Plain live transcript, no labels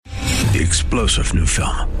The explosive new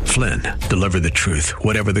film, Flynn, deliver the truth,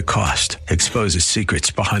 whatever the cost, exposes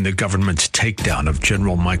secrets behind the government's takedown of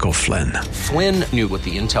General Michael Flynn. Flynn knew what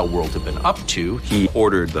the intel world had been up to. He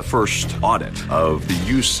ordered the first audit of the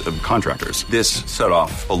use of contractors. This set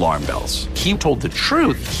off alarm bells. He told the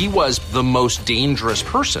truth. He was the most dangerous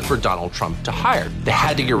person for Donald Trump to hire. They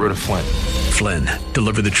had to get rid of Flynn. Flynn,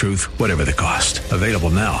 deliver the truth, whatever the cost. Available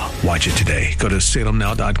now. Watch it today. Go to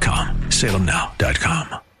salemnow.com.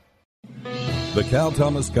 salemnow.com. The Cal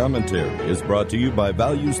Thomas Commentary is brought to you by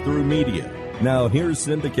Values Through Media. Now here's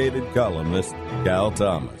syndicated columnist Cal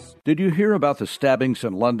Thomas. Did you hear about the stabbings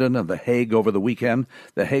in London and The Hague over the weekend?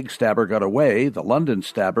 The Hague stabber got away. The London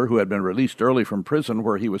stabber, who had been released early from prison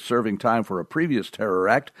where he was serving time for a previous terror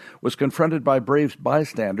act, was confronted by brave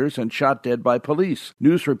bystanders and shot dead by police.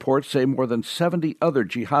 News reports say more than 70 other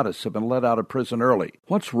jihadists have been let out of prison early.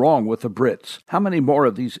 What's wrong with the Brits? How many more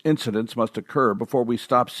of these incidents must occur before we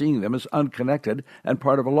stop seeing them as unconnected and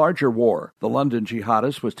part of a larger war? The London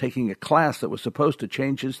jihadist was taking a class that was supposed to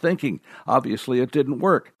change his thinking. Obviously, it didn't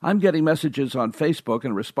work. I'm getting messages on Facebook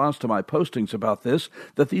in response to my postings about this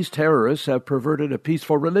that these terrorists have perverted a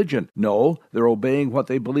peaceful religion. No, they're obeying what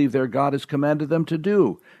they believe their God has commanded them to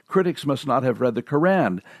do. Critics must not have read the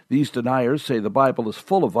Quran. These deniers say the Bible is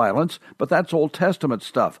full of violence, but that's Old Testament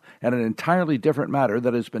stuff, and an entirely different matter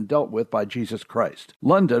that has been dealt with by Jesus Christ.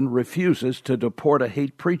 London refuses to deport a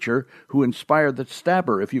hate preacher who inspired the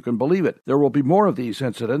stabber, if you can believe it. There will be more of these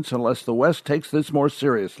incidents unless the West takes this more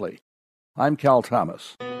seriously. I'm Cal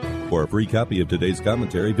Thomas. For a free copy of today's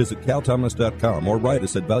commentary, visit calthomas.com or write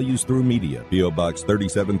us at Values Through Media, P.O. Box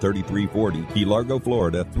 373340, Key Largo,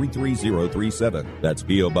 Florida 33037. That's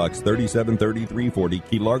P.O. Box 373340,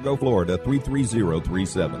 Key Largo, Florida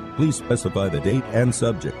 33037. Please specify the date and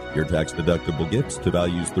subject. Your tax-deductible gifts to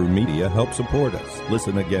Values Through Media help support us.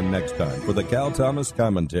 Listen again next time for the Cal Thomas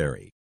Commentary.